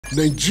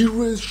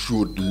Nigerians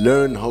should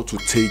learn how to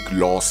take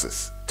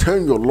losses.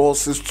 Turn your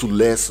losses to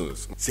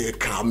lessons. Say,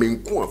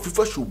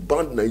 FIFA should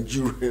ban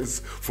Nigerians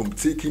from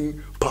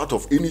taking part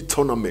of any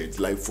tournament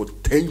like for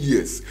 10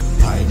 years.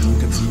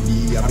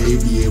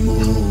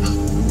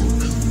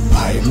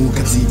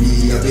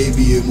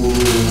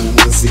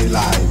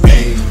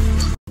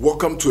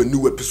 Welcome to a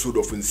new episode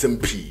of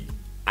SMP.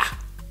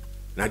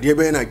 Na dear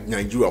be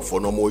Nigeria for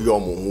no more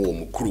yom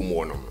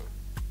krumo.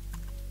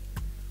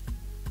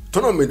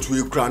 Tournament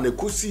we crown a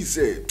kusi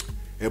say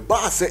a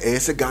bar say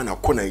a Ghana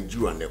ko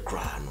Nigeria ne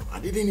crown.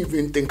 I didn't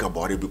even think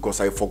about it because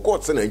I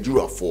forgot say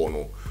Nigeria for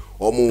no.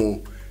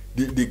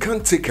 They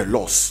can't take a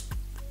loss.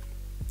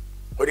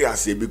 What do I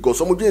say? Because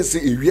some of them say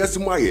if you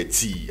my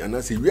tea and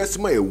I say yes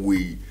my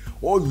way,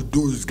 all you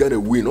do is get a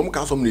win. I'm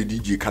can't some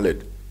DJ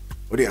Khaled.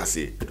 What do I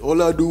say? All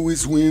I do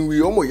is win.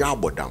 We almost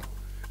yabo them.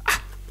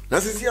 Now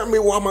see I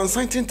mean one man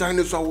something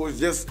time so I was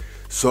just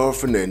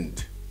surfing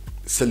and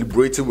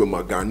celebrating with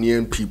my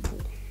Ghanaian people.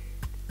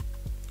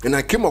 And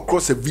I came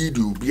across a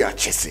video be a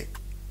chessing.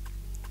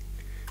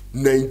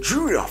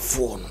 Nigeria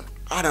phone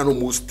at an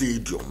almost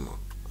stadium.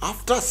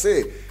 After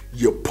say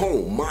your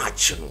pound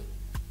match.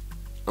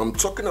 I'm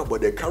talking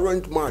about the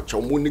current match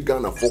on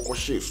Ghana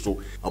focus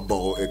so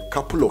about a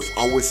couple of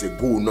hours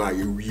ago now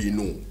you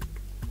know.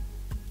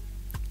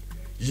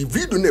 You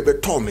video never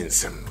told me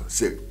say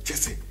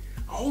Jesse,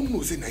 I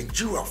almost say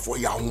Nigeria for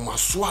ya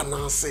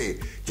maswana say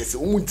Jesse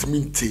won't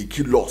mean take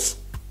you loss.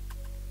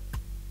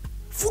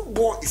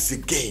 Football is a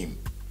game.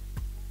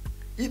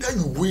 Either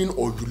you win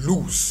or you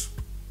lose.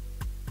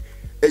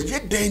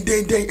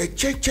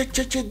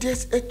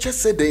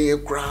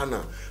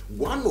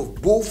 One of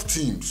both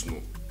teams no.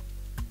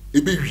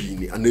 Ebe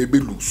win and ebe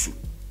lose.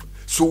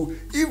 So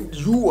if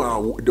you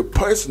are the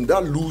person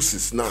that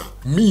loses now,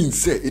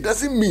 means say it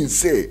doesn't mean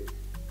say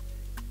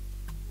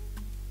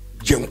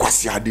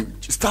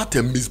start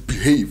and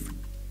misbehave.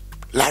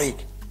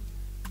 Like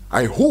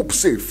I hope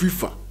say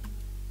FIFA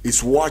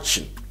is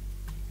watching.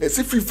 And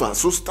say FIFA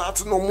so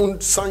start no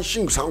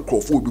sanction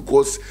Sankrofu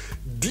because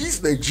these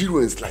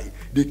Nigerians like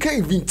they can't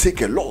even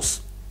take a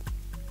loss.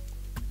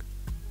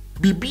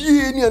 Bibi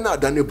any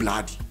another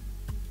bloody.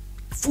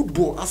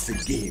 Football as a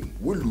game,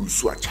 we lose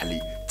so actually.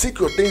 Take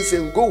your things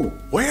and go.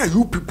 Why are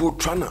you people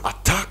trying to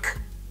attack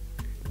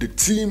the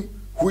team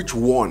which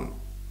won?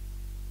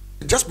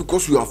 Just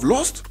because you have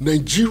lost?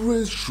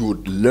 Nigerians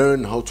should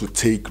learn how to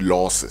take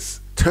losses.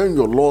 Turn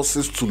your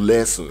losses to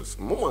lessons.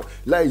 Mama,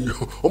 like you,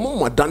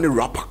 Mama Danny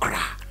Rapakra.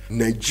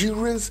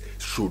 Nigerians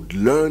should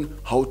learn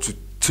how to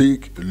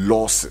take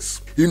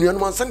losses. In your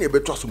man, send a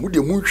better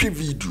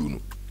video.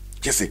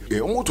 Just say,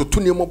 I want to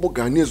turn your mobile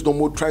Ghanaians no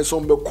more try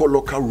some local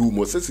room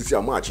or says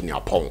a match in your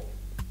pound.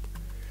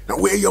 Now,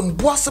 where your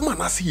boss man,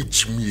 I see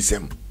Jimmy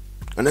Sem.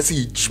 And I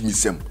see Jimmy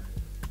Sem.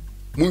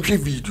 Munchi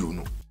video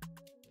no.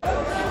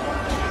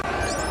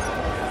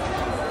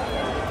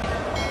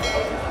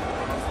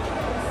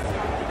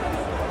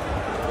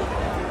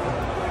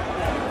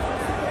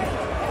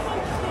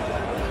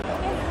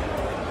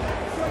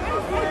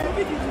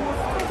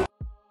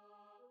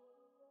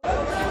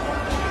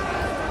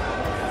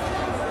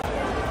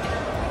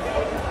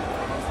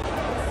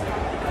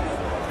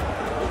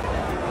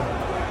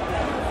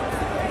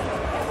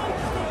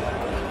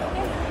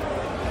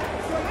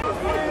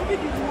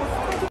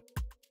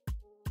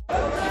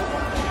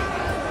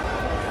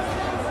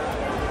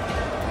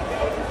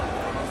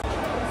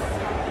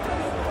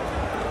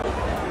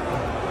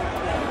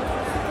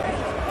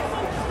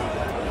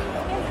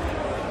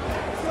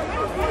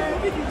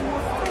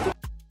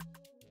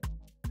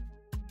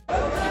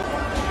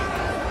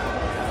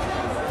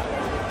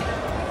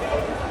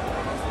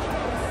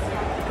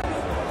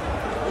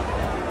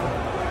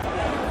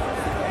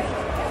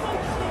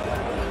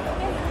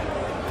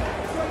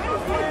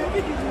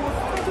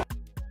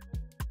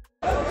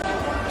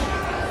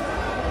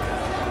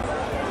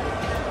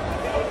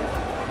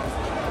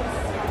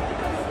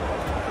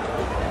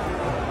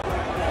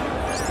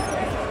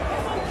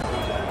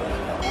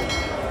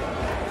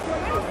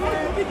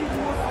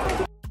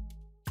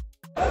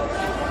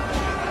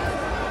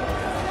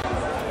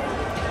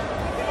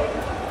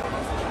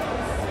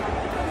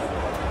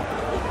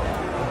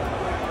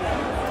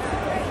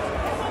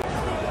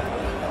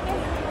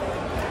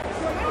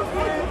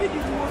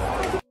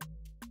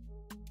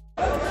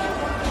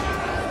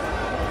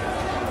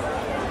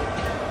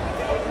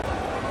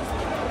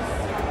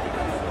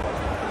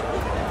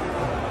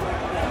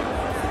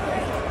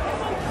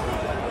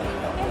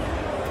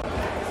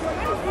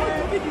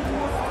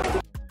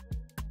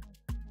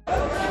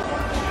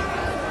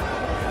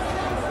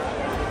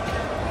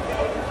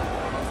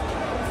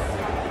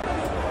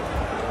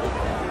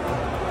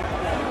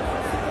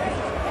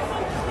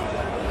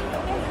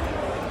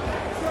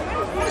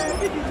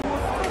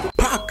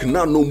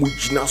 Na no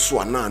mujina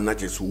so na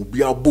just will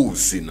be a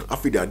boss in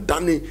after they are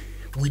done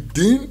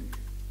within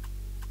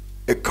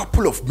a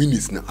couple of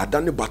minutes now. I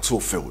done the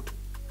battlefield.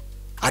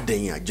 I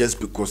just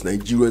because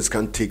Nigerians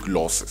can't take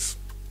losses.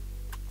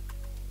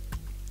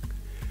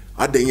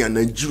 Adenya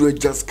Nigeria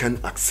just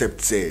can't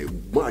accept say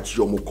match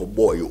your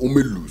boy ome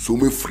lose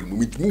ome free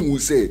mu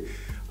say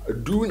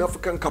during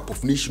African Cup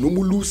of Nations ome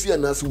lose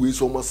and as we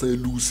so much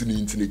lose in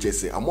internet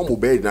say amamo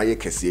be na ye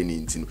kese ni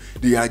intino.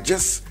 They are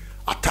just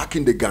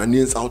attacking the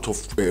Ghanaians out of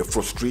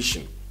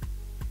frustration.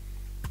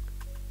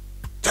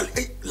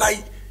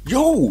 Like,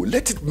 yo,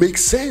 let it make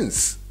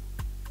sense.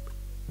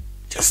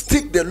 Just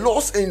take the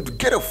loss and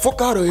get the fuck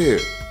out of here.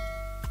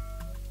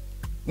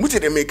 What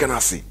did they make an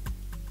assay?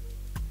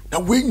 Now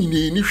when you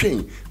need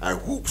anything, I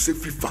hope say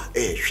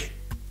FIFA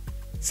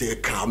say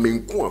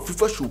coming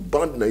FIFA should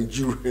ban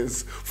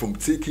Nigerians from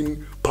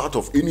taking part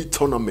of any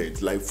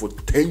tournament like for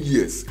 10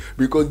 years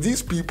because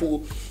these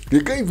people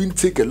they can't even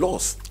take a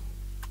loss.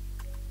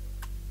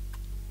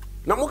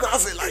 Now I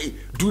say like,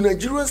 do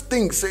Nigerians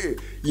think say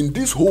in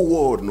this whole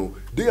world no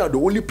they are the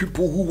only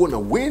people who wanna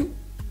win?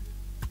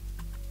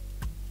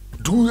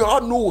 Do you all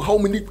know how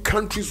many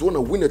countries want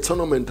to win a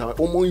tournament?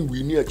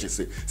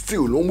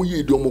 Still,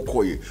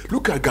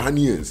 look at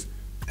Ghanaians.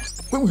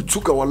 When we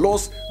took our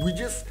loss, we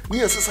but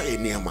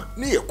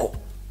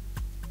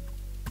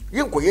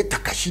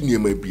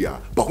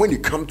when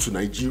it comes to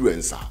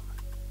Nigerians,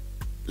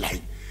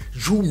 like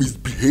you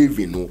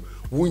misbehaving,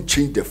 won't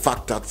change the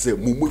fact that it's a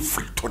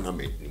free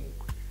tournament.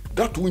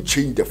 That won't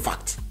change the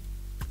fact.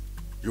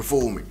 You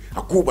follow me?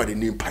 I go by the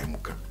name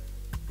Paimuka.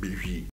 Baby.